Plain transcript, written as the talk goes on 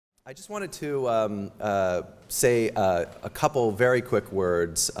I just wanted to say a couple very quick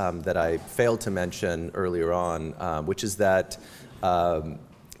words that I failed to mention earlier on, which is that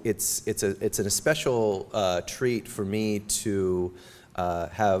it's an especial treat for me to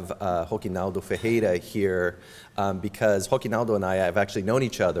have Roquinaldo Ferreira here because Roquinaldo and I have actually known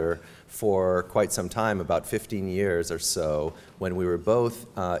each other for quite some time, about 15 years or so, when we were both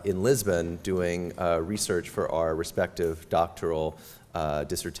in Lisbon doing research for our respective doctoral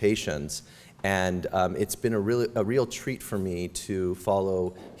dissertations. And it's been a real treat for me to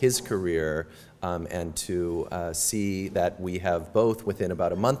follow his career and to see that we have both, within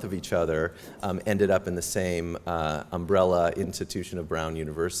about a month of each other, ended up in the same umbrella institution of Brown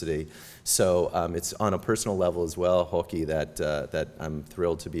University. So it's on a personal level as well, Rocky, that I'm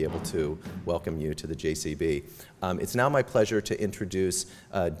thrilled to be able to welcome you to the JCB. It's now my pleasure to introduce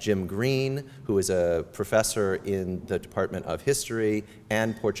Jim Green, who is a professor in the Department of History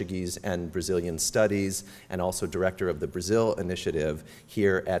and Portuguese and Brazilian Studies, and also director of the Brazil Initiative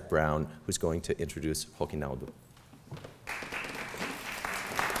here at Brown, who's going to introduce Roquinaldo.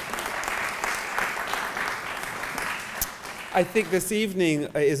 I think this evening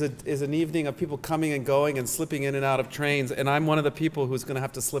is an evening of people coming and going and slipping in and out of trains, and I'm one of the people who's going to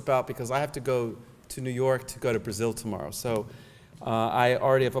have to slip out because I have to go to New York to go to Brazil tomorrow. So I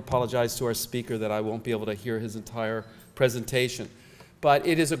already have apologized to our speaker that I won't be able to hear his entire presentation. But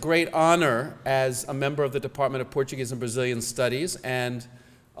it is a great honor as a member of the Department of Portuguese and Brazilian Studies and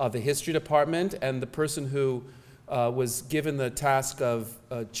of the History Department, and the person who was given the task of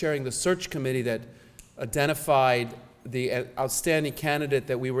chairing the search committee that identified the outstanding candidate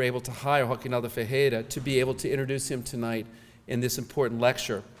that we were able to hire, Roquinaldo Ferreira, to be able to introduce him tonight in this important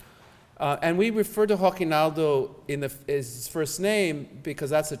lecture. And we refer to Roquinaldo as his first name because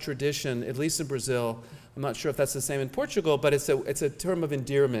that's a tradition, at least in Brazil. I'm not sure if that's the same in Portugal, but it's a term of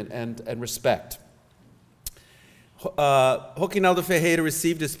endearment and respect. Roquinaldo Ferreira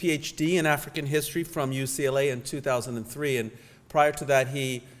received his PhD in African history from UCLA in 2003, and prior to that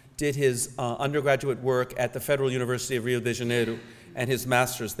he did his undergraduate work at the Federal University of Rio de Janeiro and his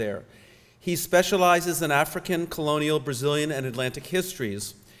master's there. He specializes in African, colonial, Brazilian, and Atlantic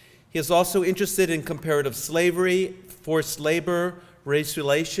histories. He is also interested in comparative slavery, forced labor, race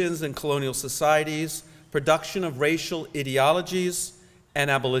relations in colonial societies, production of racial ideologies,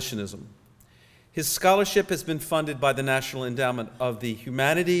 and abolitionism. His scholarship has been funded by the National Endowment of the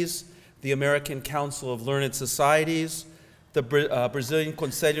Humanities, the American Council of Learned Societies, the Brazilian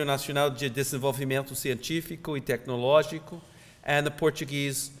Conselho Nacional de Desenvolvimento Científico e Tecnológico, and the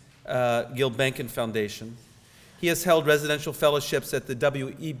Portuguese Gulbenkian Foundation. He has held residential fellowships at the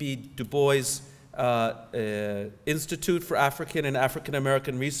W.E.B. Du Bois Institute for African and African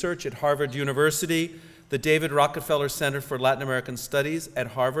American Research at Harvard University, the David Rockefeller Center for Latin American Studies at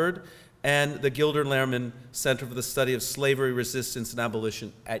Harvard, and the Gilder Lehrman Center for the Study of Slavery, Resistance, and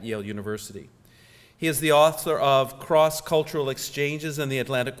Abolition at Yale University. He is the author of Cross-Cultural Exchanges in the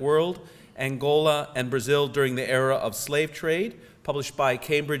Atlantic World, Angola and Brazil During the Era of Slave Trade, published by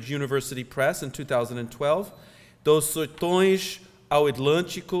Cambridge University Press in 2012, Dos Sertões ao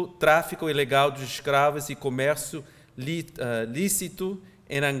Atlântico, Tráfico Ilegal de Escravos e Comércio Lícito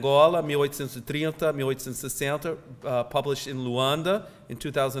in Angola, 1830-1860, published in Luanda in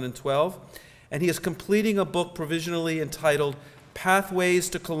 2012. And he is completing a book provisionally entitled Pathways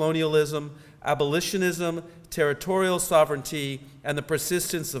to Colonialism, Abolitionism, Territorial Sovereignty, and the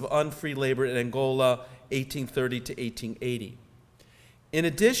Persistence of Unfree Labor in Angola, 1830 to 1880. In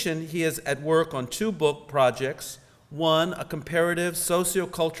addition, he is at work on two book projects. One, a comparative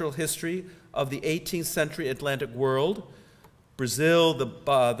socio-cultural history of the 18th century Atlantic world, Brazil,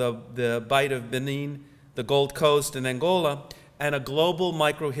 the Bight of Benin, the Gold Coast, and Angola, and a global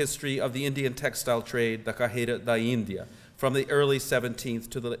microhistory of the Indian textile trade, the Carreira da Índia, from the early 17th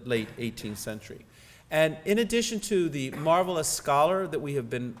to the late 18th century. And in addition to the marvelous scholar that we have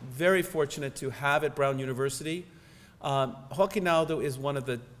been very fortunate to have at Brown University, Roquinaldo is one of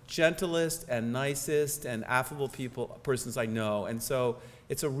the gentlest and nicest and affable persons I know. And so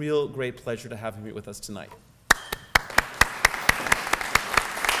it's a real great pleasure to have him here with us tonight.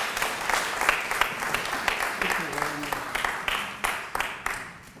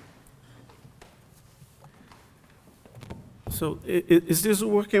 So is this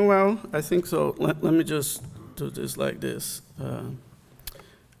working well? I think so. Let me just do this like this.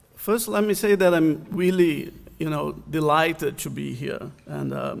 First, let me say that I'm really, delighted to be here,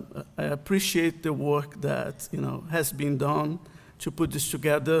 and I appreciate the work that has been done to put this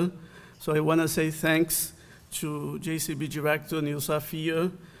together. So I want to say thanks to JCB Director Neil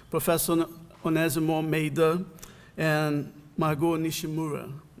Safier, Professor Onésimo Almeida, and Margot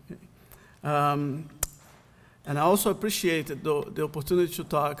Nishimura. And I also appreciated the opportunity to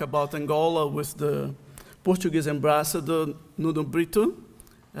talk about Angola with the Portuguese ambassador, Nuno Brito,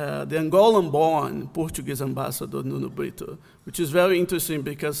 the Angolan-born Portuguese ambassador, Nuno Brito, which is very interesting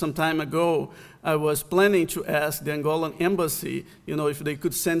because some time ago, I was planning to ask the Angolan embassy, if they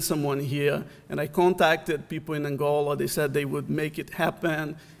could send someone here, and I contacted people in Angola. They said they would make it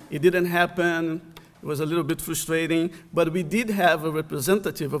happen. It didn't happen. It was a little bit frustrating, but we did have a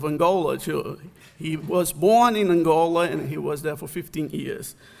representative of Angola, too. He was born in Angola, and he was there for 15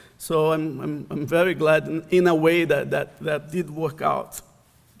 years. So I'm very glad, in a way, that did work out.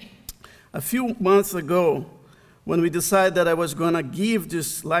 A few months ago, when we decided that I was going to give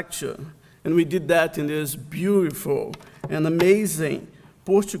this lecture, and we did that in this beautiful and amazing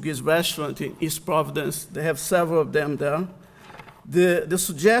Portuguese restaurant in East Providence. They have several of them there. The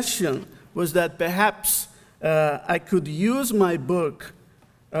suggestion was that perhaps I could use my book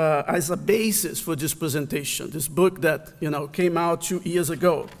as a basis for this presentation, this book that came out 2 years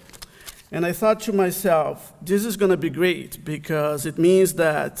ago. And I thought to myself, this is going to be great because it means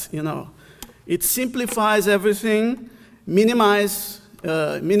that it simplifies everything, minimizes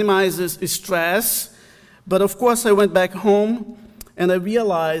stress. But of course, I went back home and I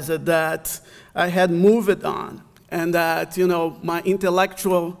realized that I had moved on and that my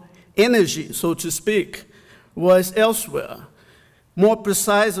intellectual energy, so to speak, was elsewhere. More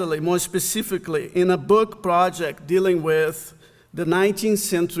precisely, more specifically, in a book project dealing with the 19th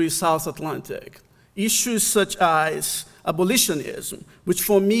century South Atlantic. Issues such as abolitionism, which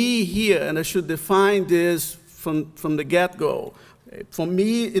for me here, and I should define this from the get-go, for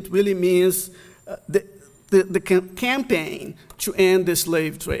me it really means the campaign to end the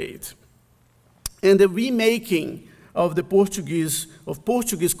slave trade and the remaking of Portuguese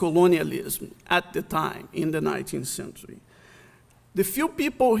colonialism at the time in the 19th century. The few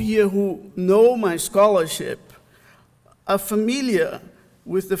people here who know my scholarship are familiar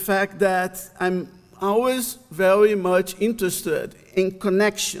with the fact that I'm always very much interested in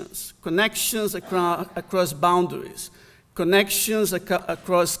connections across boundaries, connections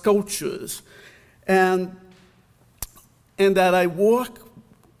across cultures, and that I work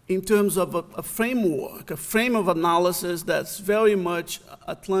in terms of a framework, a frame of analysis that's very much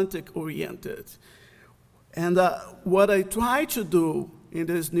Atlantic-oriented. And what I try to do in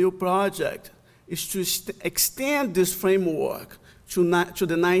this new project is to extend this framework to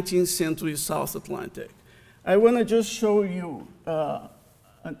the 19th century South Atlantic. I want to just show you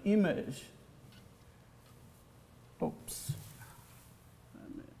an image. Oops.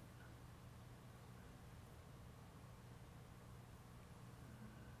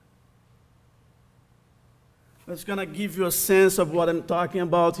 That's going to give you a sense of what I'm talking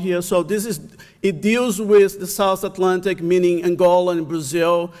about here. So it deals with the South Atlantic, meaning Angola and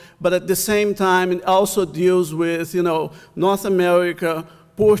Brazil, but at the same time, it also deals with, North America,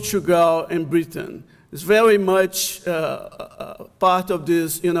 Portugal, and Britain. It's very much part of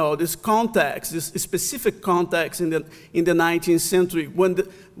this, this context, this specific context in the 19th century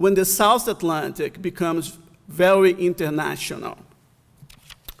when the South Atlantic becomes very international.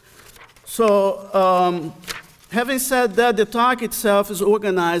 So, having said that, the talk itself is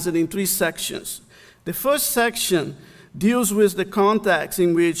organized in 3 sections. The first section deals with the context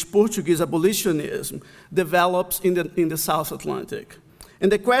in which Portuguese abolitionism develops in the South Atlantic. And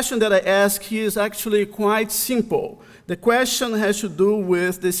the question that I ask here is actually quite simple. The question has to do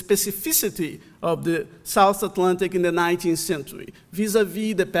with the specificity of the South Atlantic in the 19th century,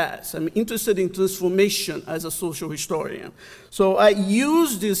 vis-a-vis the past. I'm interested in transformation as a social historian. So I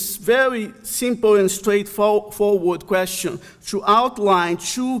use this very simple and straightforward question to outline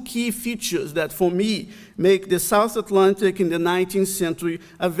 2 key features that, for me, make the South Atlantic in the 19th century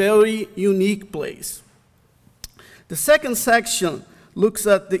a very unique place. The second section looks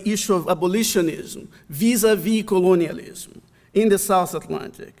at the issue of abolitionism vis-a-vis colonialism in the South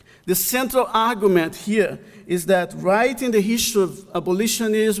Atlantic. The central argument here is that writing the history of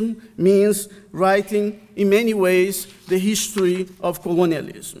abolitionism means writing, in many ways, the history of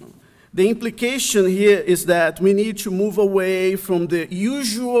colonialism. The implication here is that we need to move away from the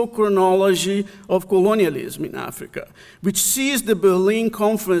usual chronology of colonialism in Africa, which sees the Berlin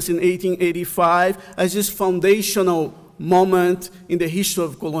Conference in 1885 as this foundational moment in the history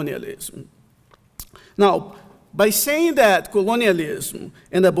of colonialism. Now, by saying that colonialism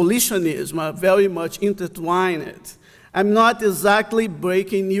and abolitionism are very much intertwined, I'm not exactly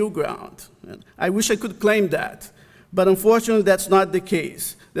breaking new ground. I wish I could claim that, but unfortunately that's not the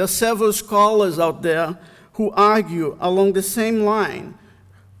case. There are several scholars out there who argue along the same line,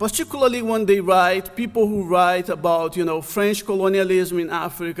 particularly when they write, people who write about, French colonialism in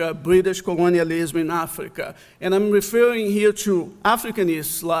Africa, British colonialism in Africa. And I'm referring here to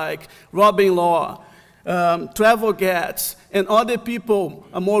Africanists like Robin Law, Trevor Getz, and other people,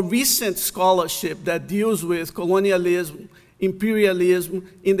 a more recent scholarship that deals with colonialism, imperialism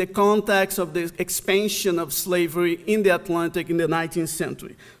in the context of the expansion of slavery in the Atlantic in the 19th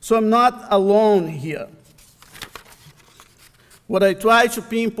century. So I'm not alone here. What I try to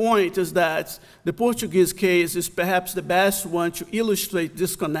pinpoint is that the Portuguese case is perhaps the best one to illustrate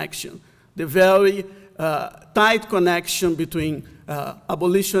this connection, the very tight connection between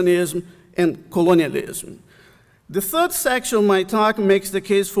abolitionism and colonialism. The third section of my talk makes the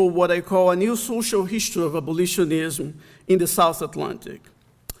case for what I call a new social history of abolitionism in the South Atlantic.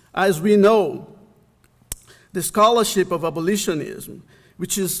 As we know, the scholarship of abolitionism,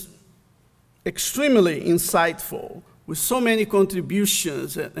 which is extremely insightful, with so many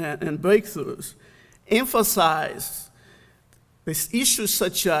contributions and breakthroughs, emphasize these issues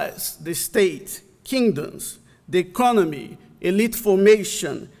such as the state, kingdoms, the economy, elite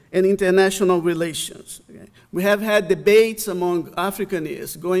formation, and international relations. Okay? We have had debates among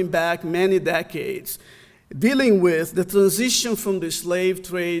Africanists going back many decades, dealing with the transition from the slave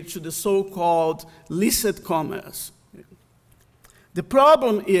trade to the so-called licit commerce. Okay? The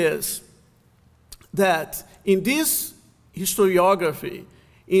problem is that in this historiography,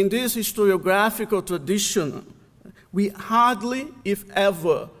 in this historiographical tradition, we hardly, if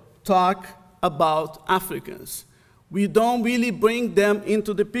ever, talk about Africans. We don't really bring them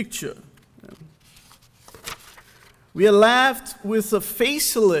into the picture. We are left with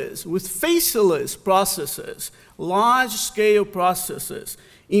faceless processes, large-scale processes,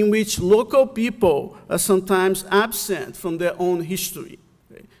 in which local people are sometimes absent from their own history.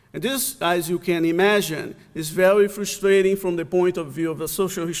 And this, as you can imagine, is very frustrating from the point of view of a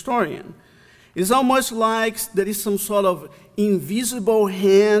social historian. It's almost like there is some sort of invisible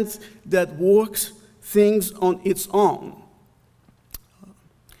hand that works things on its own.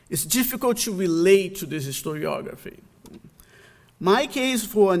 It's difficult to relate to this historiography. My case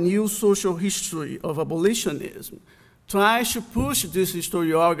for a new social history of abolitionism tries to push this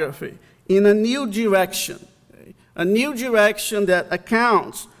historiography in a new direction that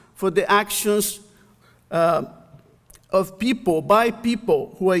accounts for the actions of people, by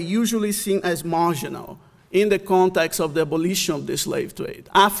people who are usually seen as marginal in the context of the abolition of the slave trade,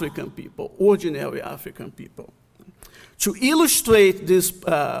 African people, ordinary African people. To illustrate this,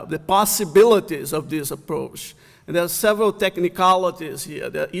 the possibilities of this approach, and there are several technicalities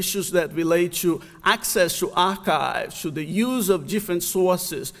here. There are issues that relate to access to archives, to the use of different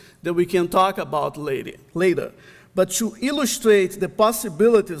sources that we can talk about later. But to illustrate the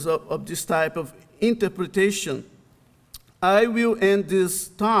possibilities of this type of interpretation, I will end this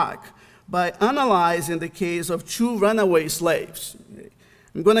talk by analyzing the case of two runaway slaves. Okay?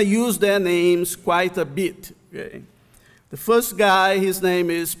 I'm going to use their names quite a bit. Okay? The first guy, his name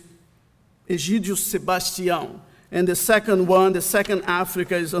is Egídio Sebastião, and the second one, the second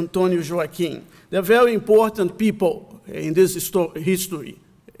Africa, is Antônio Joaquim. They're very important people in this history.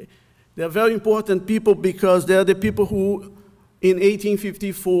 They're very important people because they're the people who, in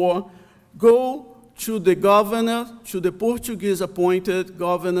 1854, go to the governor, to the Portuguese-appointed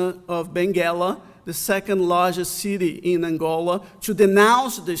governor of Benguela, the second largest city in Angola, to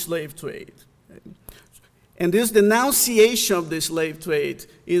denounce the slave trade. And this denunciation of the slave trade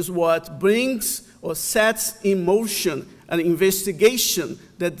is what brings or sets in motion an investigation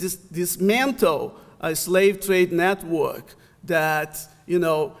that dismantle a slave trade network that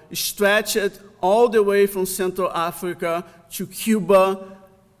stretched all the way from Central Africa to Cuba,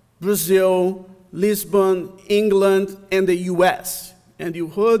 Brazil, Lisbon, England, and the US. And you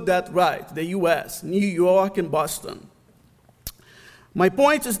heard that right, the US, New York and Boston. My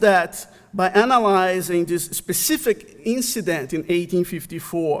point is that by analyzing this specific incident in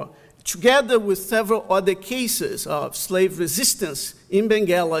 1854, together with several other cases of slave resistance in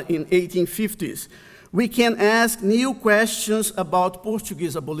Benguela in 1850s, we can ask new questions about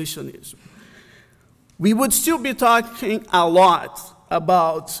Portuguese abolitionism. We would still be talking a lot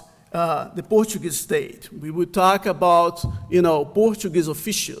about the Portuguese state. We would talk about, Portuguese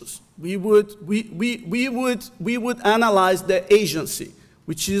officials. We would analyze their agency,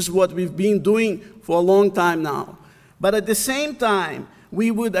 which is what we've been doing for a long time now. But at the same time,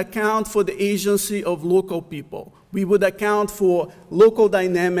 we would account for the agency of local people. We would account for local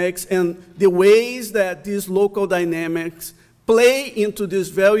dynamics and the ways that these local dynamics play into these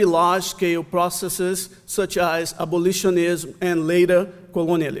very large-scale processes, such as abolitionism and later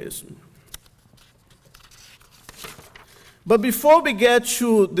colonialism. But before we get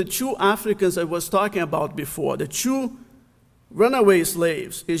to the two Africans I was talking about before, the two runaway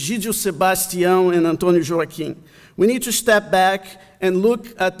slaves, Egídio Sebastião and Antônio Joaquim, we need to step back and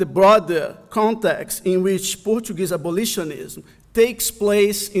look at the broader context in which Portuguese abolitionism takes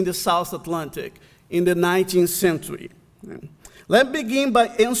place in the South Atlantic in the 19th century. Let's begin by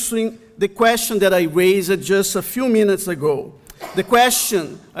answering the question that I raised just a few minutes ago. The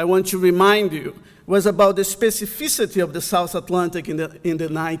question, I want to remind you, was about the specificity of the South Atlantic in the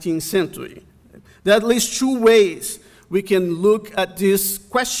 19th century. There are at least two ways we can look at this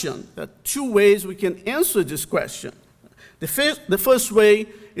question. There are two ways we can answer this question. The first way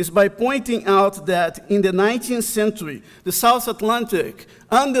is by pointing out that in the 19th century, the South Atlantic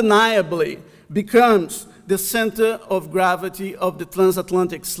undeniably becomes the center of gravity of the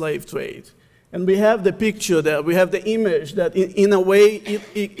transatlantic slave trade. And we have the picture there, we have the image that in a way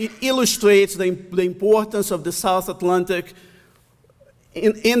it illustrates the importance of the South Atlantic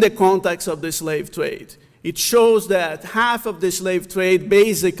in the context of the slave trade. It shows that half of the slave trade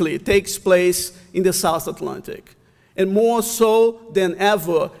basically takes place in the South Atlantic, and more so than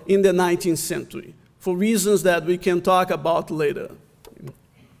ever in the 19th century, for reasons that we can talk about later.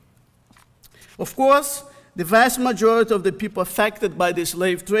 Of course, the vast majority of the people affected by the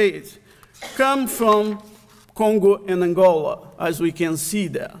slave trade come from Congo and Angola, as we can see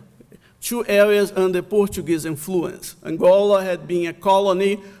there. Two areas under Portuguese influence. Angola had been a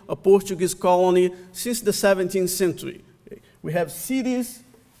colony, a Portuguese colony, since the 17th century. We have cities,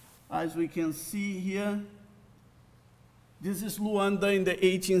 as we can see here. This is Luanda in the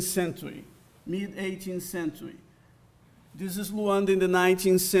 18th century, mid-18th century. This is Luanda in the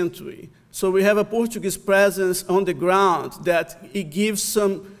 19th century. So we have a Portuguese presence on the ground that it gives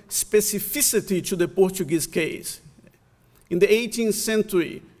some specificity to the Portuguese case. In the 18th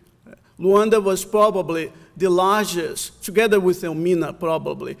century, Luanda was probably the largest, together with Elmina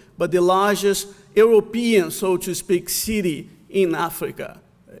probably, but the largest European, so to speak, city in Africa.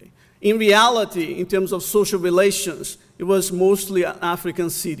 In reality, in terms of social relations, it was mostly an African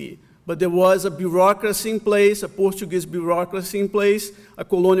city. But there was a bureaucracy in place, a Portuguese bureaucracy in place, a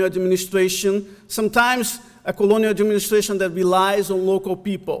colonial administration, sometimes a colonial administration that relies on local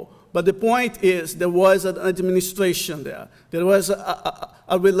people. But the point is, there was an administration there. There was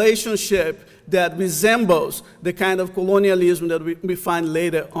a relationship that resembles the kind of colonialism that we find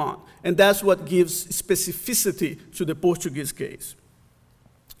later on. And that's what gives specificity to the Portuguese case.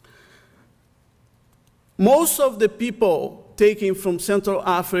 Most of the people taken from Central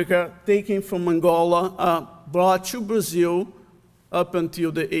Africa, taken from Angola, are brought to Brazil up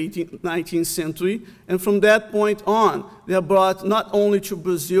until the 19th century. And from that point on, they are brought not only to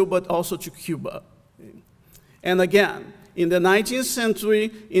Brazil, but also to Cuba. And again, in the 19th century,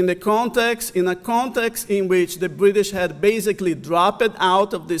 in a context in which the British had basically dropped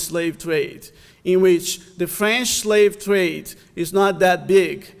out of the slave trade, in which the French slave trade is not that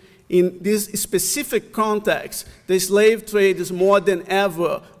big. In this specific context, the slave trade is more than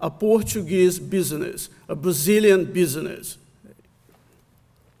ever a Portuguese business, a Brazilian business.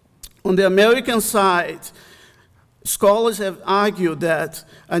 On the American side, scholars have argued that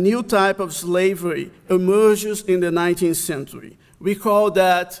a new type of slavery emerges in the 19th century. We call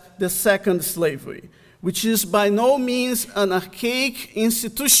that the second slavery, which is by no means an archaic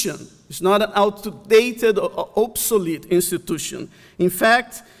institution. It's not an outdated or obsolete institution. In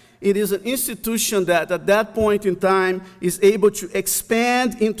fact, it is an institution that at that point in time is able to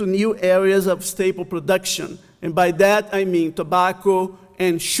expand into new areas of staple production. And by that I mean tobacco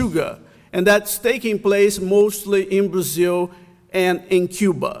and sugar. And that's taking place mostly in Brazil and in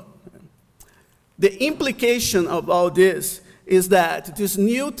Cuba. The implication of all this is that this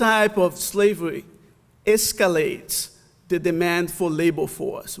new type of slavery escalates the demand for labor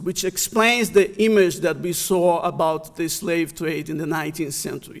force, which explains the image that we saw about the slave trade in the 19th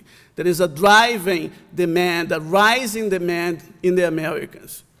century. There is a driving demand, a rising demand in the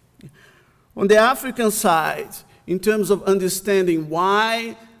Americas. On the African side, in terms of understanding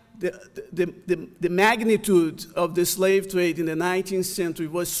why the magnitude of the slave trade in the 19th century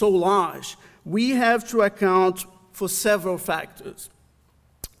was so large, we have to account for several factors.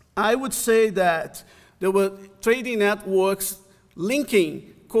 I would say that there were trading networks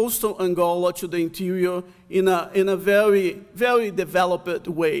linking coastal Angola to the interior in a very, very developed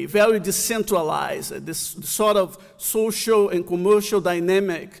way, very decentralized, this sort of social and commercial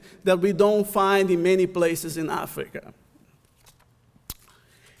dynamic that we don't find in many places in Africa.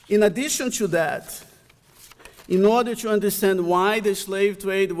 In addition to that, in order to understand why the slave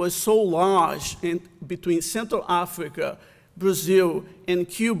trade was so large between Central Africa, Brazil, and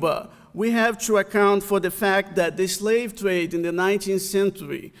Cuba, we have to account for the fact that the slave trade in the 19th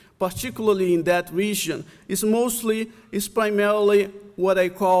century, particularly in that region, is primarily what I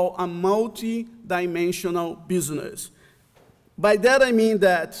call a multi-dimensional business. By that I mean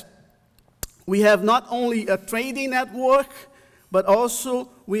that we have not only a trading network, but also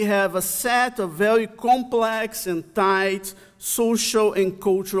we have a set of very complex and tight social and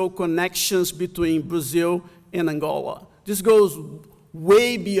cultural connections between Brazil and Angola. This goes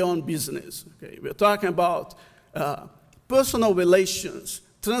way beyond business. Okay? We're talking about personal relations,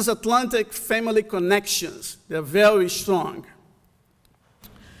 transatlantic family connections. They're very strong.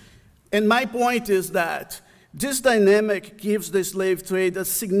 And my point is that this dynamic gives the slave trade a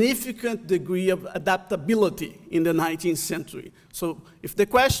significant degree of adaptability in the 19th century. So if the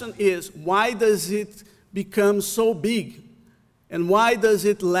question is, why does it become so big? And why does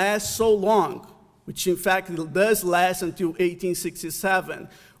it last so long? Which in fact it does last until 1867.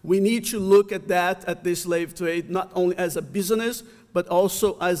 We need to look at that, at the slave trade, not only as a business, but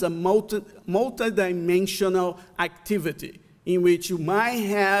also as a multi-dimensional activity in which you might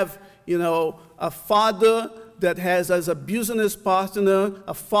have, a father that has as a business partner,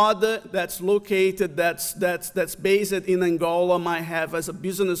 a father that's located, that's based in Angola, might have as a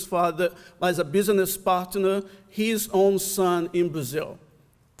business father, as a business partner, his own son in Brazil.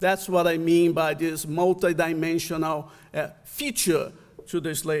 That's what I mean by this multidimensional feature to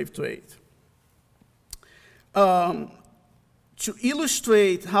the slave trade. To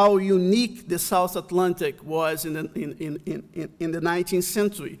illustrate how unique the South Atlantic was in the 19th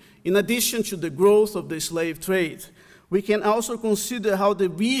century, in addition to the growth of the slave trade, we can also consider how the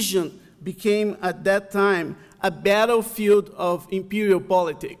region became, at that time, a battlefield of imperial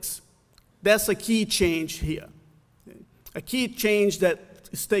politics. That's a key change here. A key change that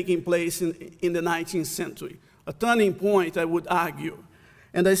is taking place in the 19th century. A turning point, I would argue.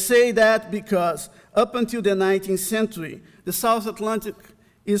 And I say that because up until the 19th century, the South Atlantic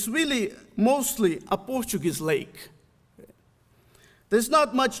is really mostly a Portuguese lake. There's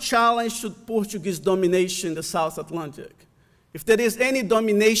not much challenge to Portuguese domination in the South Atlantic. If there is any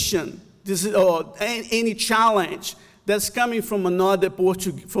domination or any challenge, that's coming from a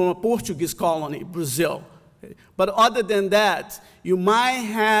Portuguese colony, Brazil. But other than that, you might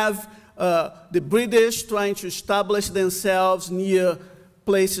have the British trying to establish themselves near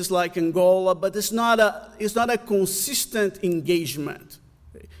places like Angola, but it's not a consistent engagement.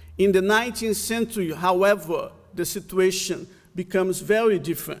 In the 19th century, however, the situation becomes very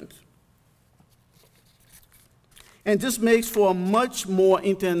different. And this makes for a much more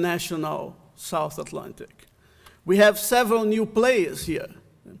international South Atlantic. We have several new players here.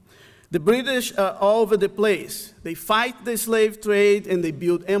 The British are all over the place. They fight the slave trade and they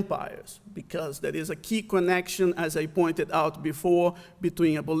build empires, because there is a key connection, as I pointed out before,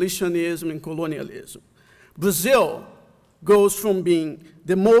 between abolitionism and colonialism. Brazil goes from being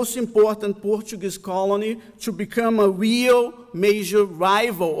the most important Portuguese colony to become a real major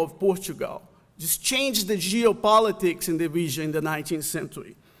rival of Portugal. This changed the geopolitics in the region in the 19th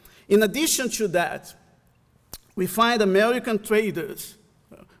century. In addition to that, we find American traders,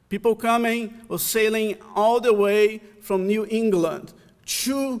 people coming or sailing all the way from New England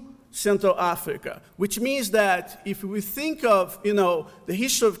to Central Africa, which means that if we think of, the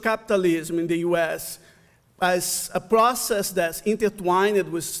history of capitalism in the US as a process that's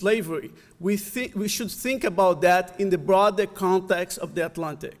intertwined with slavery, we should think about that in the broader context of the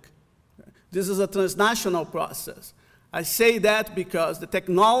Atlantic. This is a transnational process. I say that because the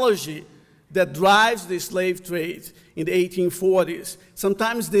technology that drives the slave trade in the 1840s,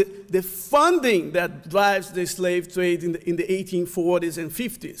 sometimes the funding that drives the slave trade in the 1840s and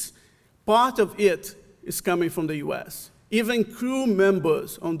 50s, part of it is coming from the US, even crew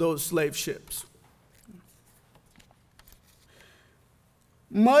members on those slave ships.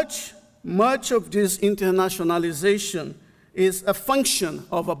 Much of this internationalization is a function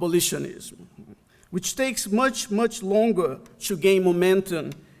of abolitionism, which takes much longer to gain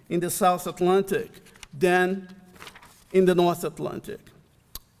momentum in the South Atlantic than in the North Atlantic.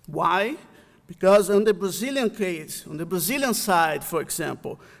 Why? Because on the Brazilian case, on the Brazilian side, for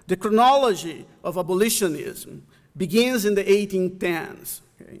example, the chronology of abolitionism begins in the 1810s.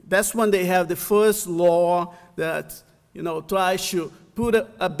 Okay? That's when they have the first law that tries to put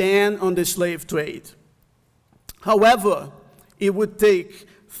a ban on the slave trade. However, it would take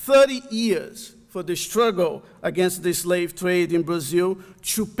 30 years for the struggle against the slave trade in Brazil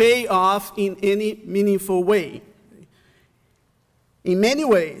to pay off in any meaningful way. In many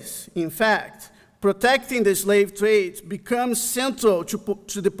ways, in fact, protecting the slave trade becomes central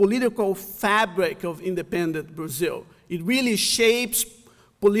to the political fabric of independent Brazil. It really shapes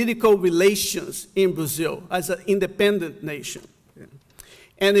political relations in Brazil as an independent nation.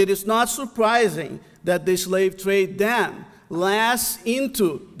 And it is not surprising that the slave trade then lasts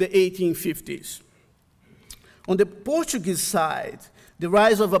into the 1850s. On the Portuguese side, the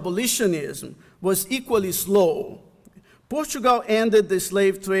rise of abolitionism was equally slow. Portugal ended the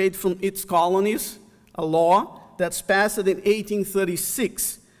slave trade from its colonies, a law that's passed in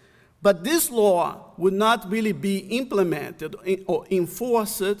 1836. But this law would not really be implemented or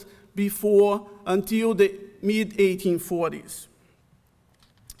enforced until the mid-1840s.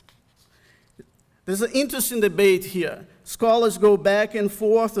 There's an interesting debate here. Scholars go back and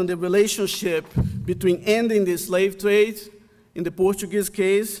forth on the relationship between ending the slave trade, in the Portuguese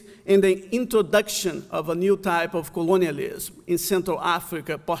case, and the introduction of a new type of colonialism in Central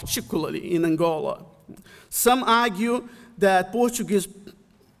Africa, particularly in Angola. Some argue that Portuguese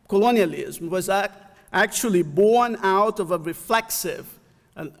colonialism was actually born out of a reflexive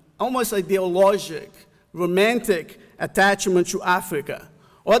and almost ideologic, romantic attachment to Africa.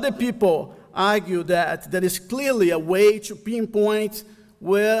 Other people argue that there is clearly a way to pinpoint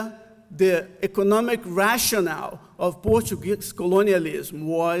where the economic rationale of Portuguese colonialism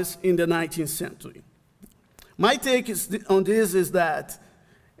was in the 19th century. My take on this is that,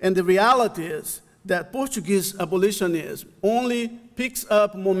 and the reality is, that Portuguese abolitionism only picks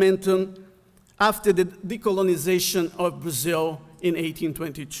up momentum after the decolonization of Brazil in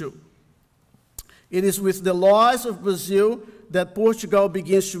 1822. It is with the laws of Brazil that Portugal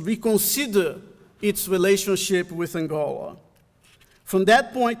begins to reconsider its relationship with Angola. From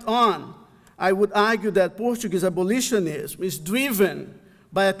that point on, I would argue that Portuguese abolitionism is driven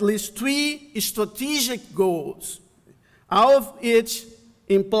by at least 3 strategic goals, all of which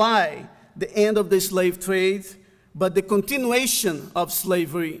imply the end of the slave trade, but the continuation of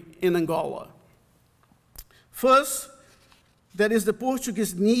slavery in Angola. First, there is the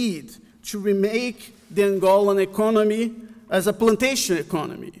Portuguese need to remake the Angolan economy as a plantation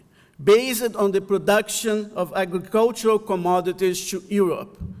economy, based on the production of agricultural commodities to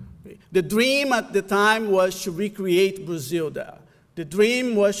Europe. The dream at the time was to recreate Brazil there. The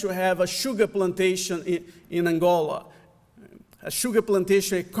dream was to have a sugar plantation in Angola, a sugar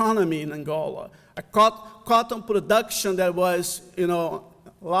plantation economy in Angola, a cotton production that was,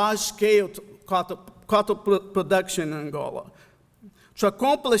 large-scale cotton production in Angola. To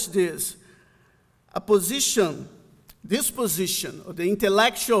accomplish this, this position, or the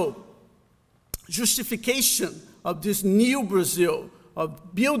intellectual justification of this new Brazil,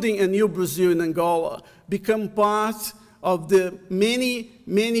 of building a new Brazil in Angola, become part of the many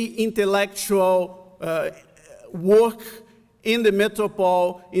intellectual work in the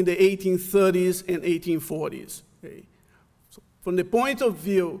metropole in the 1830s and 1840s. Okay. So from the point of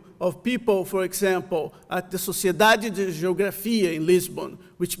view of people, for example, at the Sociedade de Geografia in Lisbon,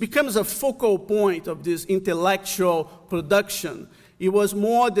 which becomes a focal point of this intellectual production, it was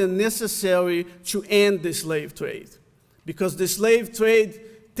more than necessary to end the slave trade, because the slave trade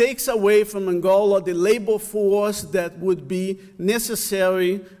takes away from Angola the labor force that would be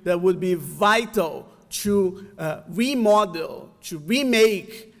necessary, that would be vital to remodel, to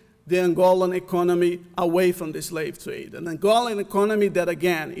remake the Angolan economy away from the slave trade. An Angolan economy that,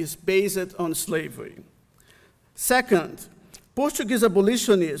 again, is based on slavery. Second, Portuguese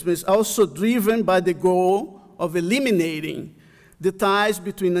abolitionism is also driven by the goal of eliminating the ties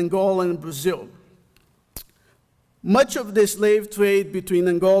between Angola and Brazil. Much of the slave trade between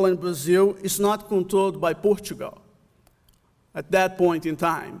Angola and Brazil is not controlled by Portugal at that point in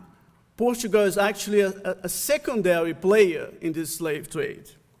time. Portugal is actually a secondary player in this slave trade.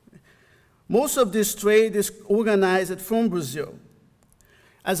 Most of this trade is organized from Brazil.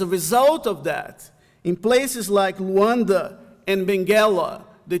 As a result of that, in places like Luanda and Benguela,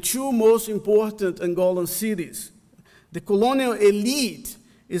 the 2 most important Angolan cities, the colonial elite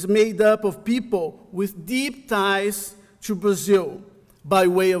is made up of people with deep ties to Brazil by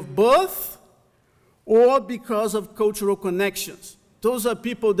way of birth or because of cultural connections. Those are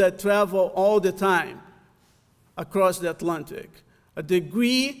people that travel all the time across the Atlantic. A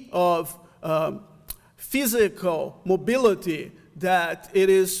degree of physical mobility that it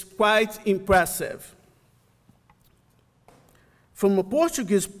is quite impressive. From a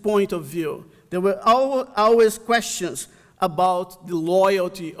Portuguese point of view, there were always questions about the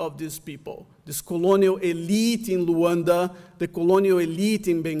loyalty of these people. This colonial elite in Luanda, the colonial elite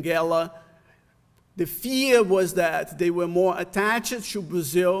in Benguela. The fear was that they were more attached to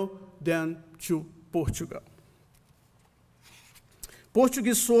Brazil than to Portugal.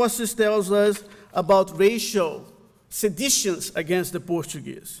 Portuguese sources tell us about racial seditions against the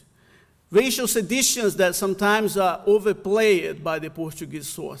Portuguese. racial seditions that sometimes are overplayed by the Portuguese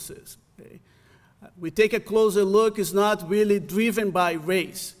sources. Okay? We take a closer look, it's not really driven by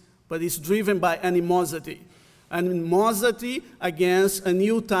race, but it's driven by animosity. Animosity against a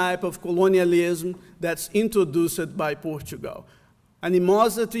new type of colonialism that's introduced by Portugal.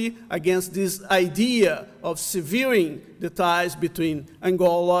 Animosity against this idea of severing the ties between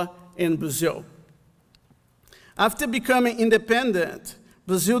Angola and Brazil. After becoming independent,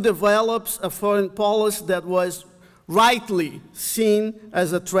 Brazil develops a foreign policy that was rightly seen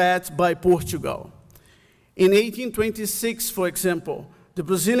as a threat by Portugal. In 1826, for example, the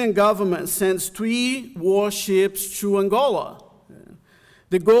Brazilian government sends 3 warships to Angola.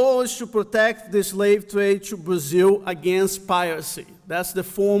 The goal is to protect the slave trade to Brazil against piracy. That's the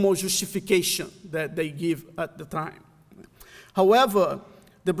formal justification that they give at the time. However,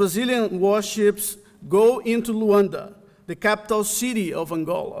 the Brazilian warships go into Luanda, the capital city of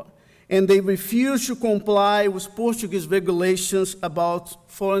Angola, and they refuse to comply with Portuguese regulations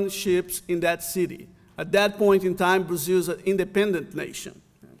about foreign ships in that city. At that point in time, Brazil is an independent nation.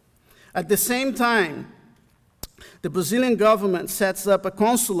 At the same time, the Brazilian government sets up a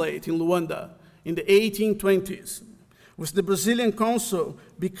consulate in Luanda in the 1820s, with the Brazilian consul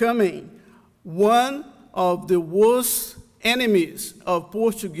becoming one of the worst enemies of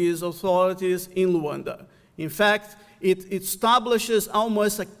Portuguese authorities in Luanda. In fact, it establishes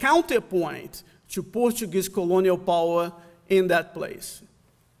almost a counterpoint to Portuguese colonial power in that place.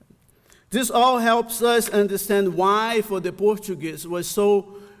 This all helps us understand why, for the Portuguese, was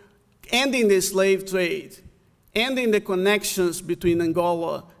so ending the slave trade, ending the connections between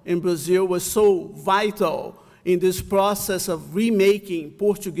Angola and Brazil was so vital in this process of remaking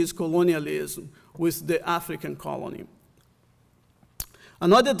Portuguese colonialism with the African colony.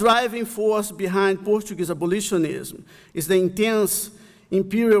 Another driving force behind Portuguese abolitionism is the intense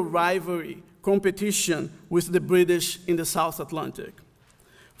imperial rivalry competition with the British in the South Atlantic.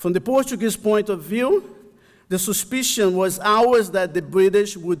 From the Portuguese point of view, the suspicion was always that the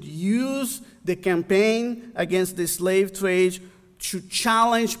British would use the campaign against the slave trade to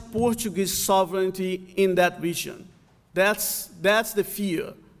challenge Portuguese sovereignty in that region. That's the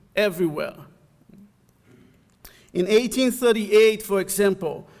fear everywhere. In 1838, for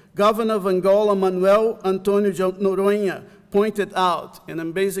example, Governor of Angola, Manuel Antônio de Noronha, pointed out, and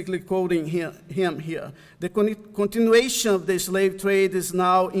I'm basically quoting him here, the continuation of the slave trade is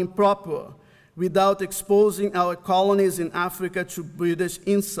now improper without exposing our colonies in Africa to British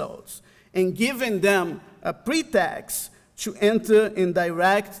insults and giving them a pretext to enter in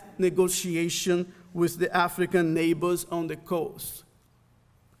direct negotiation with the African neighbors on the coast.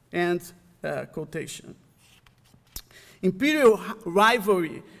 End quotation. Imperial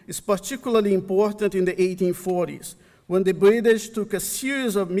rivalry is particularly important in the 1840s, when the British took a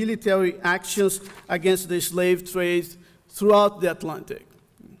series of military actions against the slave trade throughout the Atlantic.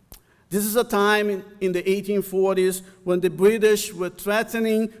 This is a time in the 1840s when the British were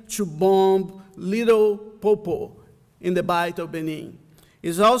threatening to bomb Little Popo in the Bight of Benin.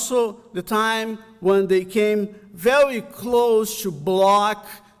 It's also the time when they came very close to block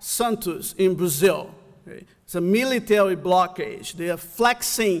Santos in Brazil. Okay? It's a military blockage. They are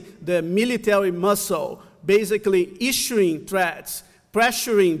flexing the military muscle, basically issuing threats,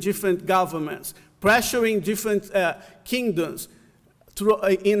 pressuring different governments, pressuring different kingdoms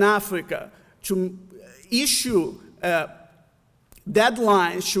in Africa to issue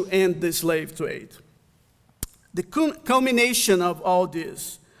deadlines to end the slave trade. The culmination of all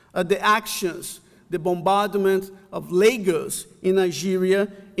this are the actions, the bombardment of Lagos in Nigeria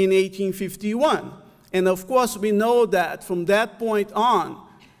in 1851. And of course, we know that from that point on,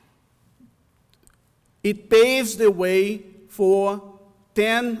 it paves the way for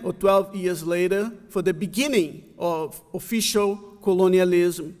 10 or 12 years later for the beginning of official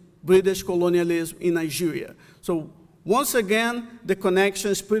colonialism, British colonialism in Nigeria. So once again, the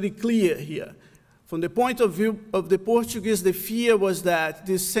connection is pretty clear here. From the point of view of the Portuguese, the fear was that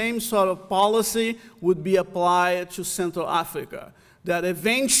this same sort of policy would be applied to Central Africa, that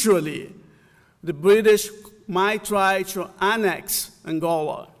eventually the British might try to annex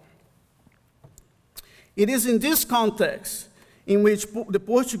Angola. It is in this context in which the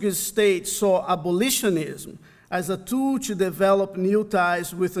Portuguese state saw abolitionism as a tool to develop new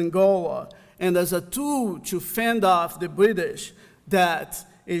ties with Angola and as a tool to fend off the British that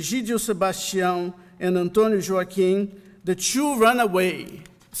Egídio Sebastião and Antônio Joaquim, the 2 runaway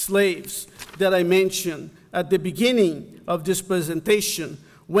slaves that I mentioned at the beginning of this presentation,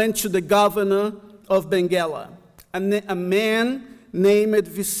 went to the governor of Benguela, a man named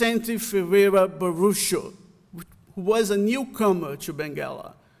Vicente Ferreira Barucho, who was a newcomer to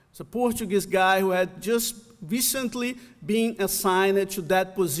Benguela. It's a Portuguese guy who had just recently been assigned to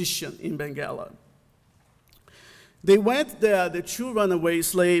that position in Benguela. They went there, the two runaway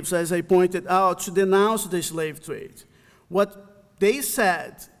slaves, as I pointed out, to denounce the slave trade. What they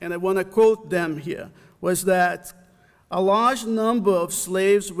said, and I want to quote them here, was that a large number of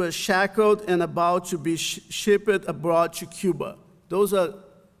slaves were shackled and about to be shipped abroad to Cuba. Those are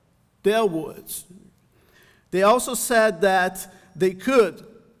their words. They also said that they could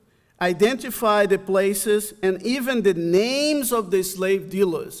identify the places and even the names of the slave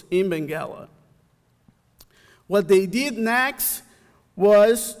dealers in Benguela. What they did next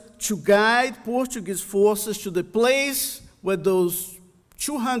was to guide Portuguese forces to the place where those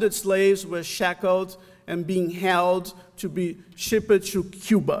 200 slaves were shackled and being held to be shipped to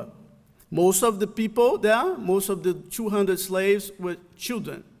Cuba. Most of the people there, most of the 200 slaves were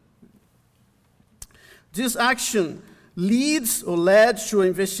children. This action led to an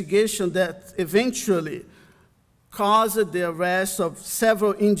investigation that eventually caused the arrest of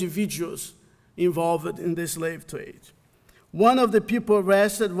several individuals involved in the slave trade. One of the people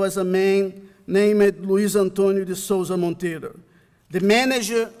arrested was a man named Luiz Antônio de Souza Monteiro, the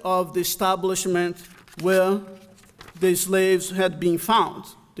manager of the establishment where the slaves had been found,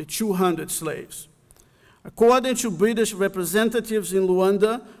 the 200 slaves. According to British representatives in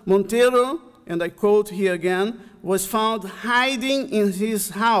Luanda, Monteiro, and I quote here again, was found hiding in his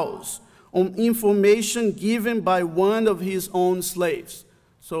house on information given by one of his own slaves.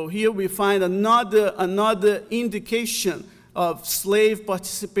 So here we find another indication of slave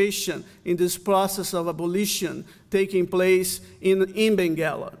participation in this process of abolition taking place in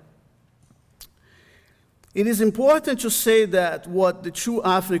Benguela. It is important to say that what the two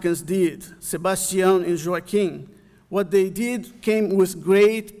Africans did, Sebastião and Joaquim, what they did came with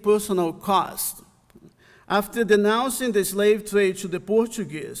great personal cost. After denouncing the slave trade to the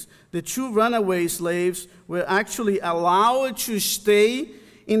Portuguese, the two runaway slaves were actually allowed to stay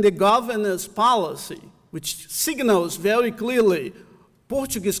in the governor's policy, which signals very clearly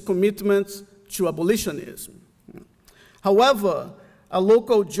Portuguese commitment to abolitionism. However, a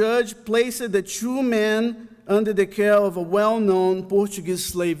local judge placed the two men under the care of a well-known Portuguese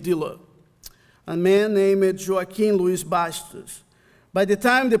slave dealer, a man named Joaquim Luiz Bastos. By the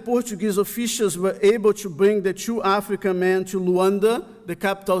time the Portuguese officials were able to bring the two African men to Luanda, the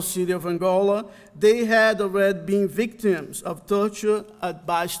capital city of Angola, they had already been victims of torture at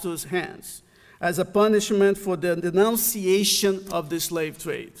Bastos' hands as a punishment for the denunciation of the slave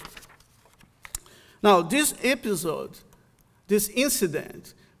trade. Now, this episode, this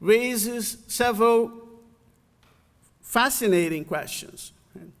incident, raises several fascinating questions.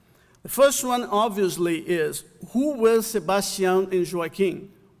 The first one, obviously, is who were Sebastião and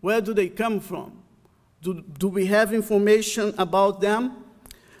Joaquim? Where do they come from? Do we have information about them?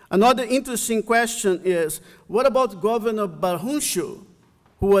 Another interesting question is, what about Governor Barruncho,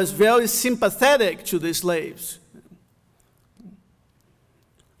 who was very sympathetic to the slaves?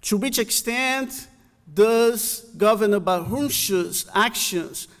 To which extent does Governor Barruncho's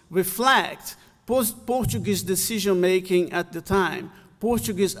actions reflect Portuguese decision-making at the time,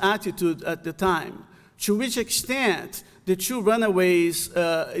 Portuguese attitude at the time? To which extent the two runaways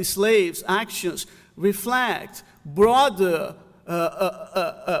slaves' actions reflect broader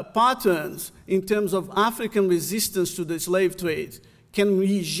patterns in terms of African resistance to the slave trade? Can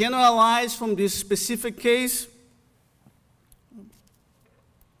we generalize from this specific case?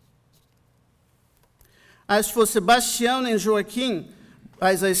 As for Sebastião and Joaquim,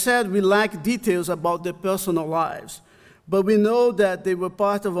 as I said, we lack details about their personal lives. But we know that they were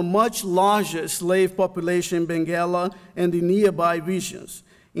part of a much larger slave population in Benguela and the nearby regions.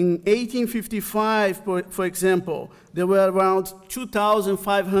 In 1855, for example, there were around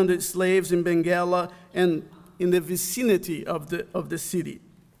 2,500 slaves in Benguela and in the vicinity of the city.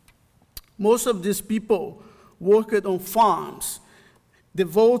 Most of these people worked on farms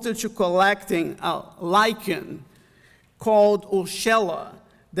devoted to collecting a lichen called Orchella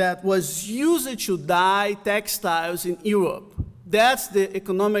that was used to dye textiles in Europe. That's the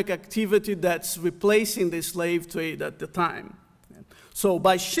economic activity that's replacing the slave trade at the time. So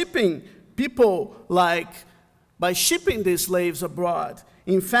by shipping the slaves abroad,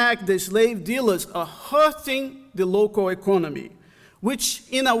 in fact, the slave dealers are hurting the local economy, which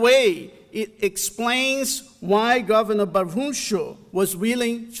in a way, it explains why Governor Barruncho was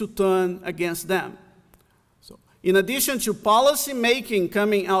willing to turn against them. In addition to policy making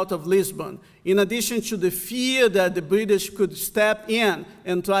coming out of Lisbon, in addition to the fear that the British could step in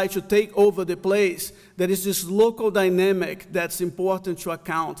and try to take over the place, there is this local dynamic that's important to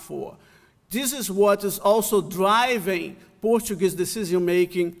account for. This is what is also driving Portuguese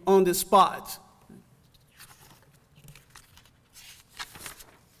decision-making on the spot.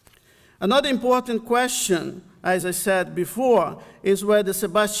 Another important question, as I said before, is whether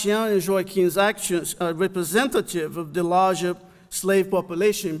Sebastián and Joaquim's actions are representative of the larger slave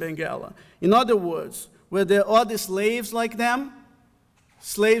population in Benguela. In other words, were there other slaves like them?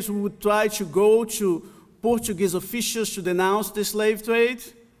 Slaves who would try to go to Portuguese officials to denounce the slave trade?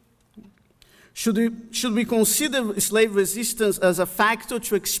 Should we consider slave resistance as a factor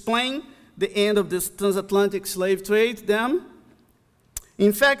to explain the end of this transatlantic slave trade then?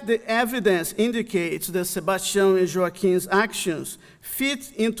 In fact, the evidence indicates that Sebastián and Joaquim's actions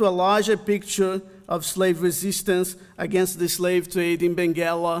fit into a larger picture of slave resistance against the slave trade in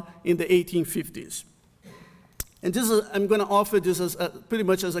Benguela in the 1850s. And this is, I'm going to offer this as pretty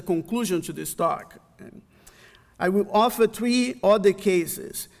much as a conclusion to this talk. I will offer 3 other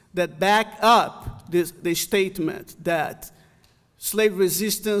cases that back up the statement that slave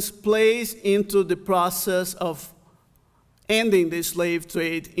resistance plays into the process of ending the slave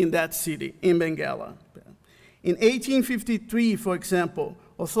trade in that city, in Benguela. In 1853, for example,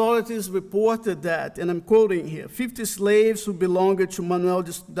 authorities reported that, and I'm quoting here, 50 slaves who belonged to Manuel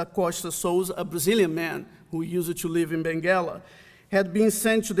da Costa Souza, a Brazilian man who used to live in Benguela, had been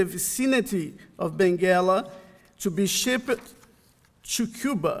sent to the vicinity of Benguela to be shipped to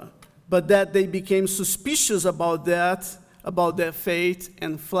Cuba, but that they became suspicious about that, about their fate,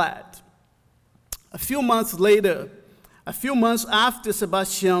 and fled. A few months after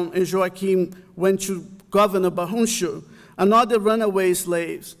Sebastián and Joaquim went to Governor Barruncho, another runaway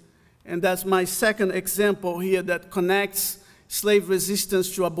slave, and that's my second example here that connects slave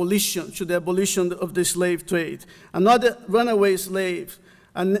resistance to abolition, to the abolition of the slave trade. Another runaway slave,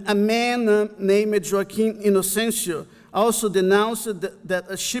 a man named Joaquim Inocencio, also denounced that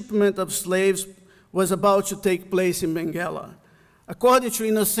a shipment of slaves was about to take place in Benguela. According to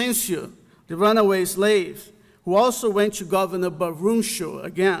Inocencio, the runaway slave, who also went to Governor Barruncho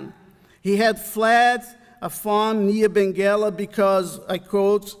again, he had fled a farm near Benguela because, I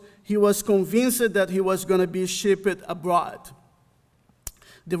quote, he was convinced that he was going to be shipped abroad.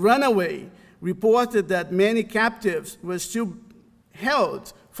 The runaway reported that many captives were still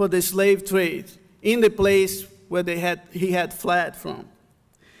held for the slave trade in the place where he had fled from,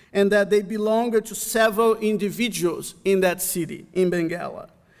 and that they belonged to several individuals in that city, in Benguela.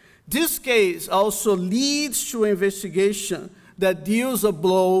 This case also leads to an investigation that deals a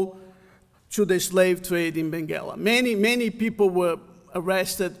blow to the slave trade in Benguela. Many people were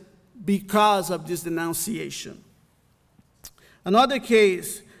arrested because of this denunciation. Another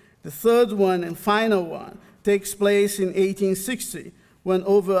case, the third one and final one, takes place in 1860, when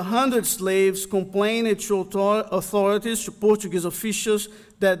over 100 slaves complained to authorities, to Portuguese officials,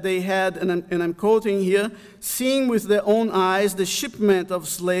 that they had, and I'm quoting here, seen with their own eyes the shipment of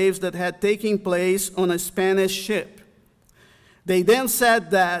slaves that had taken place on a Spanish ship. They then said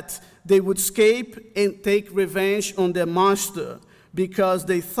that they would escape and take revenge on their master because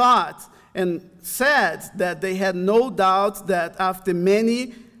they thought and said that they had no doubt that after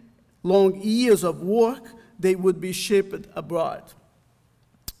many long years of work, they would be shipped abroad.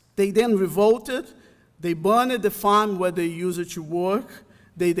 They then revolted, they burned the farm where they used to work,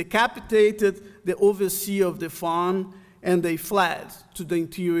 they decapitated the overseer of the farm, and they fled to the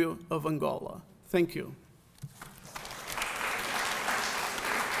interior of Angola. Thank you.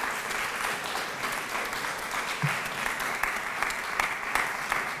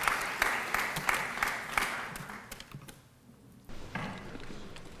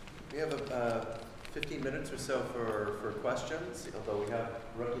 We have 15 minutes or so for questions, although we have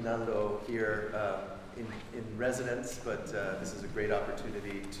Roquinaldo here in residence, but this is a great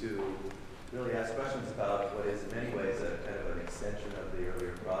opportunity to really ask questions about what is in many ways a kind of an extension of the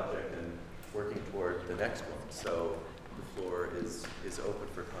earlier project and working toward the next one. So the floor is open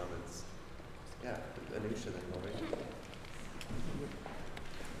for comments. Yeah, Anusha, then Maureen.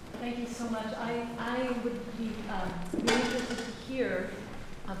 Thank you so much. I would be very interested to hear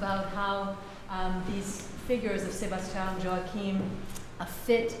about how these figures of Sebastián and Joaquim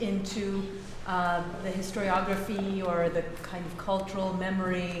fit into the historiography or the kind of cultural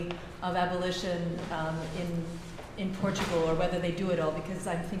memory of abolition in Portugal, or whether they do it all, because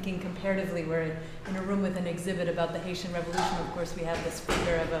I'm thinking comparatively, we're in a room with an exhibit about the Haitian Revolution. Of course, we have this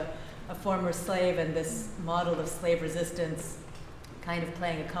figure of a former slave and this model of slave resistance kind of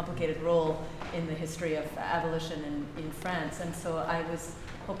playing a complicated role in the history of abolition in France. And so I was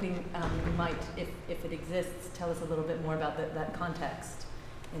hoping you might, if it exists, tell us a little bit more about that context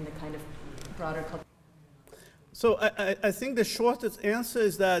in the kind of broader culture. So I think the shortest answer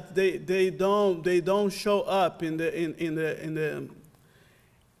is that they don't show up in the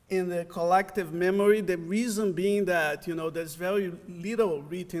collective memory. The reason being that there's very little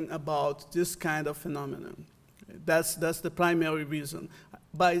written about this kind of phenomenon. That's the primary reason.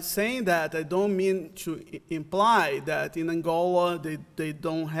 By saying that, I don't mean to imply that in Angola they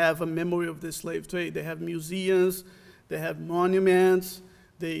don't have a memory of the slave trade. They have museums, they have monuments,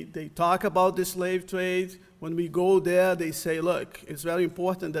 they talk about the slave trade. When we go there, they say, look, it's very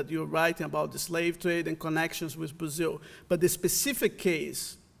important that you're writing about the slave trade and connections with Brazil. But the specific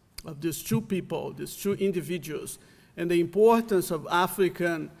case of these two people, these two individuals, and the importance of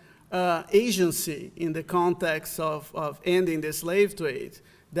African agency in the context of ending the slave trade,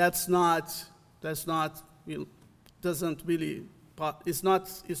 it's not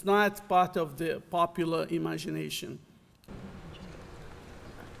part of the popular imagination.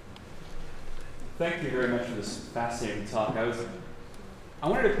 Thank you very much for this fascinating talk. I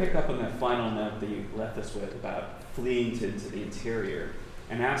wanted to pick up on that final note that you left us with about fleeing into the interior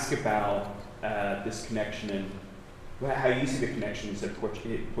and ask about this connection and how you see the connections of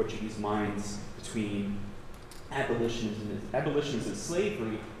Portuguese minds between abolitionism and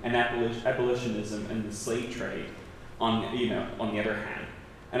slavery and abolitionism and the slave trade on the other hand.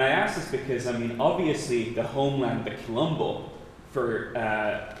 And I ask this because, obviously the homeland, the Quilombo, for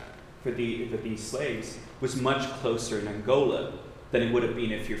these slaves was much closer in Angola than it would have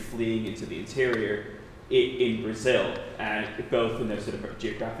been if you're fleeing into the interior in Brazil, and both in the sort of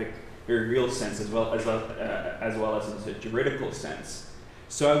geographic, very real sense as well as in a juridical sense.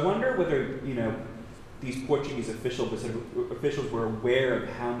 So I wonder whether these Portuguese officials were aware of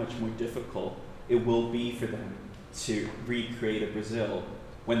how much more difficult it will be for them to recreate a Brazil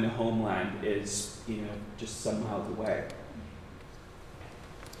when the homeland is just some miles away.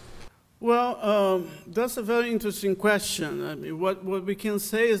 Well, that's a very interesting question. What we can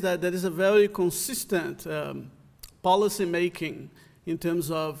say is that there is a very consistent policy making in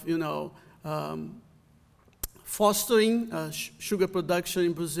terms of, fostering sugar production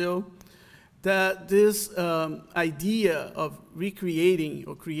in Brazil. That this idea of recreating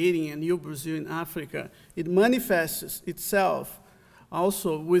or creating a new Brazil in Africa, it manifests itself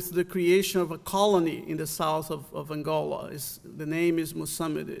also with the creation of a colony in the south of Angola. The name is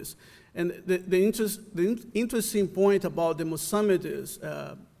Moçambique. And the interesting point about the Moçambique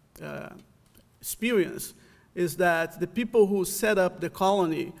experience is that the people who set up the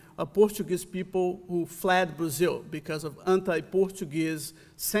colony are Portuguese people who fled Brazil because of anti-Portuguese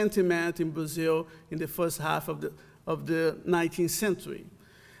sentiment in Brazil in the first half of the 19th century.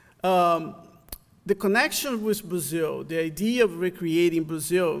 The connection with Brazil, the idea of recreating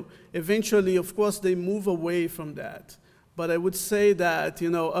Brazil, eventually, of course, they move away from that. But I would say that,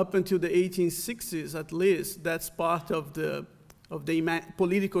 up until the 1860s, at least, that's part of the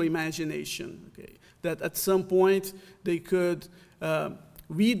political imagination. Okay? That at some point they could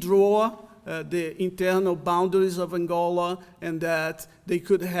redraw the internal boundaries of Angola, and that they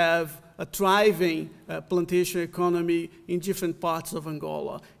could have a thriving plantation economy in different parts of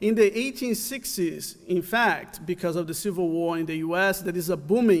Angola. In the 1860s, in fact, because of the Civil War in the US, there is a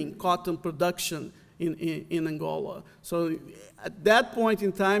booming cotton production in Angola. So at that point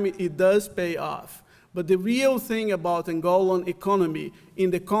in time, it does pay off. But the real thing about Angolan economy in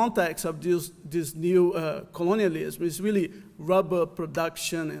the context of this new colonialism is really rubber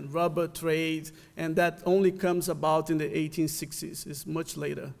production and rubber trade, and that only comes about in the 1860s. It's much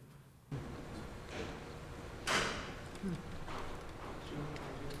later.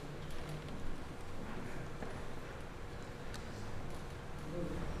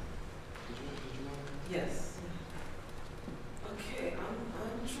 Yes. Okay,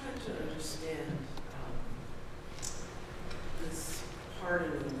 I'm trying to understand this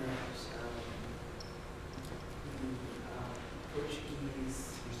pardoning that the Portuguese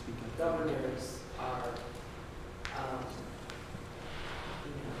governors are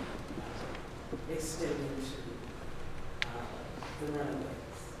extending to the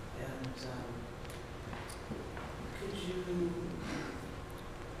runaways. And could you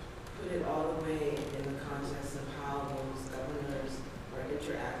put it all the way in the context of how those governors are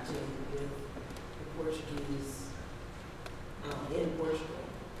interacting with the Portuguese in Portugal,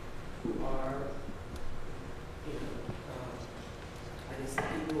 who are, I guess the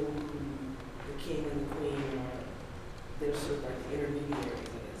people who the king and the queen are, they're sort of like the intermediaries, I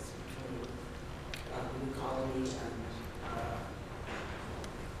guess, between the colony and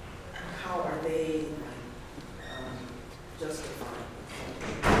how are they justifying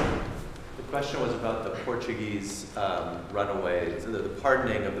question was about the Portuguese runaways, the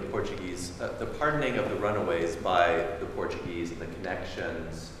pardoning of the Portuguese, the pardoning of the runaways by the Portuguese and the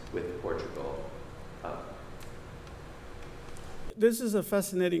connections with Portugal. This is a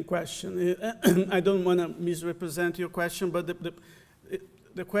fascinating question. I don't want to misrepresent your question, but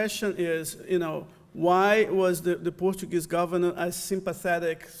the question is, you know, why was the Portuguese governor as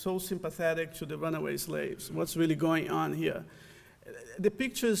sympathetic, so sympathetic to the runaway slaves? What's really going on here? The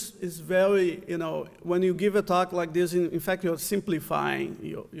picture is very, you know, when you give a talk like this, in fact, you're simplifying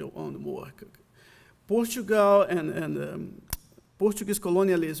your own work. Portugal and Portuguese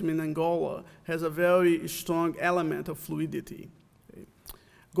colonialism in Angola has a very strong element of fluidity.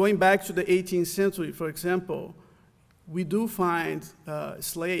 Going back to the 18th century, for example, we do find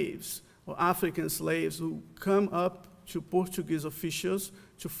slaves or African slaves who come up to Portuguese officials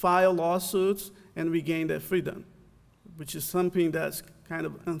to file lawsuits and regain their freedom, which is something that's kind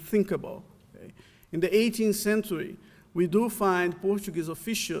of unthinkable. Okay? In the 18th century, we do find Portuguese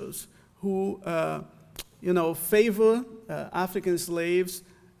officials who you know, favor African slaves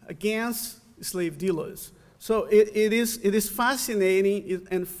against slave dealers. So it is fascinating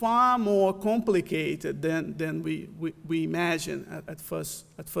and far more complicated than we imagine at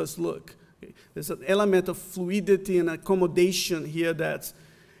first look. Okay? There's an element of fluidity and accommodation here that's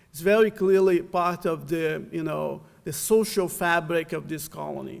very clearly part of the, you know, the social fabric of this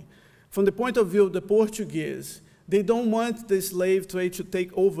colony. From the point of view of the Portuguese, they don't want the slave trade to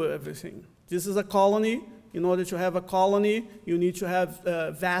take over everything. This is a colony. In order to have a colony, you need to have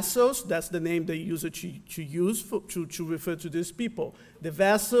vassals. That's the name they use to refer to these people. The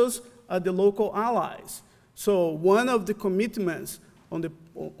vassals are the local allies. So one of the commitments on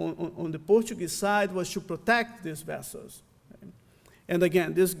the Portuguese side was to protect these vassals. And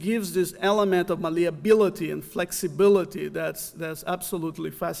again, this gives this element of malleability and flexibility that's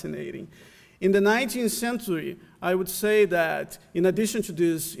absolutely fascinating. In the 19th century, I would say that in addition to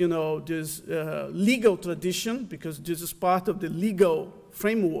this, you know, this legal tradition, because this is part of the legal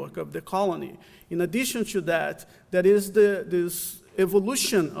framework of the colony, in addition to that, there is this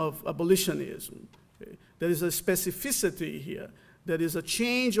evolution of abolitionism. Okay? There is a specificity here. There is a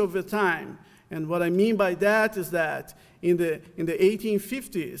change over time. And what I mean by that is that in the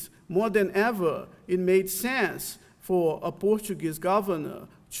 1850s, more than ever, it made sense for a Portuguese governor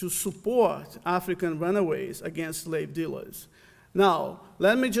to support African runaways against slave dealers. Now,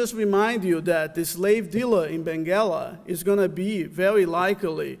 let me just remind you that the slave dealer in Benguela is going to be very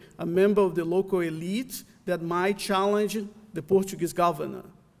likely a member of the local elite that might challenge the Portuguese governor.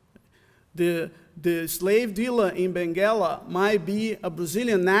 The slave dealer in Benguela might be a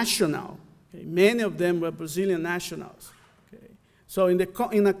Brazilian national. Okay? Many of them were Brazilian nationals. Okay? So in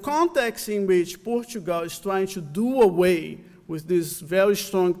a context in which Portugal is trying to do away with these very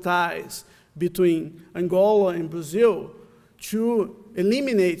strong ties between Angola and Brazil to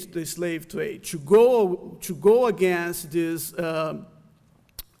eliminate the slave trade, to go against these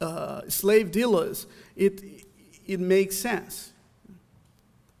slave dealers, it makes sense.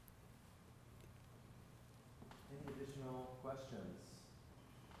 Any additional questions?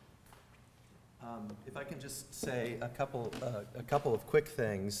 If I can just say a couple of quick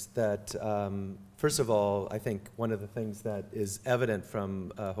things that, first of all, I think one of the things that is evident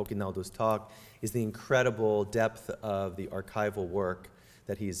from Roquinaldo's talk is the incredible depth of the archival work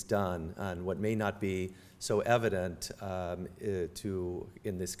that he's done, and what may not be so evident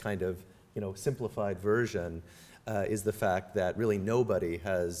in this kind of, you know, simplified version is the fact that really nobody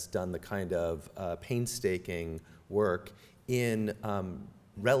has done the kind of painstaking work in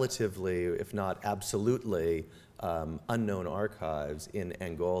relatively, if not absolutely, unknown archives in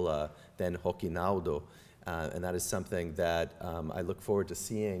Angola than Roquinaldo. And that is something that I look forward to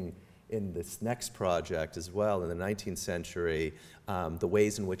seeing in this next project as well in the 19th century, the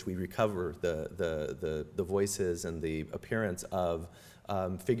ways in which we recover the voices and the appearance of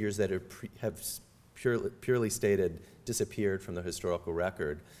figures that have purely stated disappeared from the historical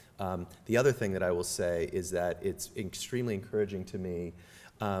record. The other thing that I will say is that it's extremely encouraging to me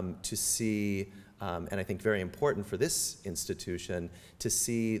to see, and I think very important for this institution, to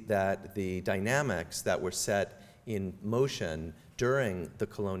see that the dynamics that were set in motion during the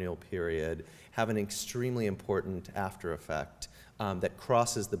colonial period have an extremely important after effect that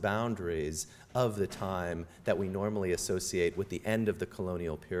crosses the boundaries of the time that we normally associate with the end of the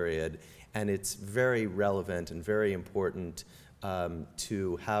colonial period. And it's very relevant and very important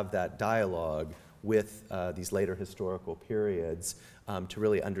to have that dialogue with these later historical periods to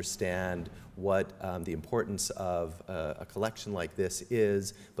really understand what the importance of a collection like this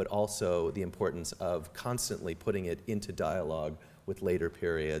is, but also the importance of constantly putting it into dialogue with later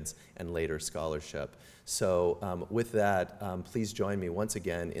periods and later scholarship. So with that, please join me once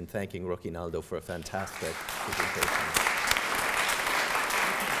again in thanking Roquinaldo for a fantastic presentation.